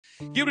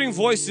Hearing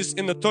voices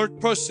in the third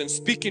person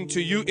speaking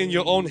to you in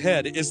your own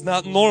head is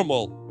not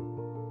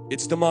normal.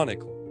 It's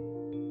demonic.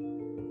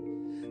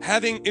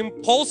 Having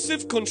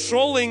impulsive,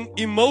 controlling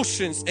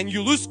emotions and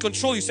you lose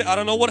control, you say, I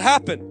don't know what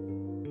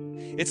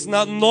happened. It's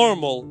not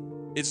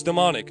normal. It's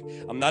demonic.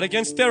 I'm not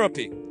against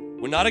therapy.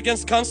 We're not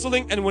against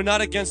counseling and we're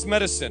not against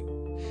medicine.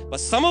 But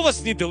some of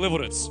us need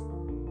deliverance.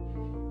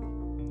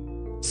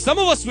 Some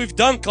of us, we've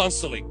done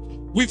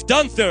counseling. We've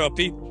done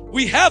therapy.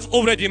 We have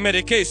already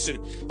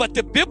medication. But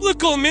the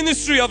biblical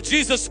ministry of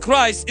Jesus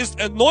Christ is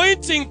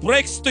anointing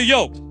breaks the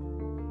yoke.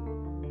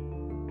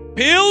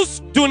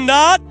 Pills do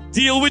not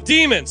deal with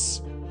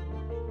demons.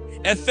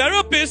 A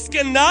therapist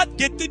cannot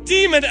get the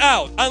demon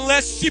out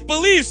unless she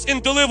believes in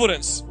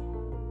deliverance.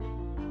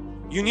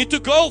 You need to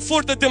go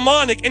for the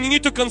demonic and you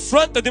need to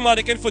confront the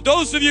demonic. And for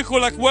those of you who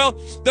are like, well,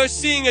 they're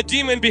seeing a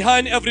demon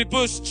behind every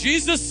bush.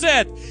 Jesus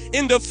said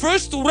in the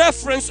first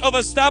reference of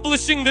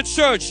establishing the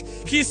church,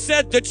 He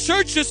said the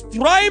church's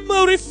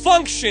primary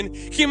function,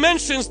 He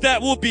mentions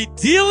that will be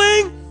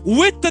dealing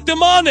with the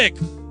demonic.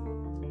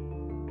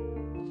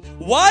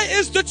 Why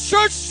is the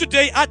church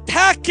today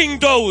attacking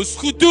those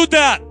who do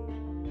that?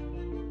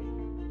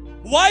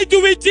 Why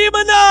do we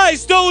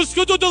demonize those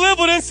who do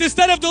deliverance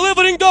instead of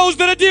delivering those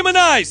that are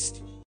demonized?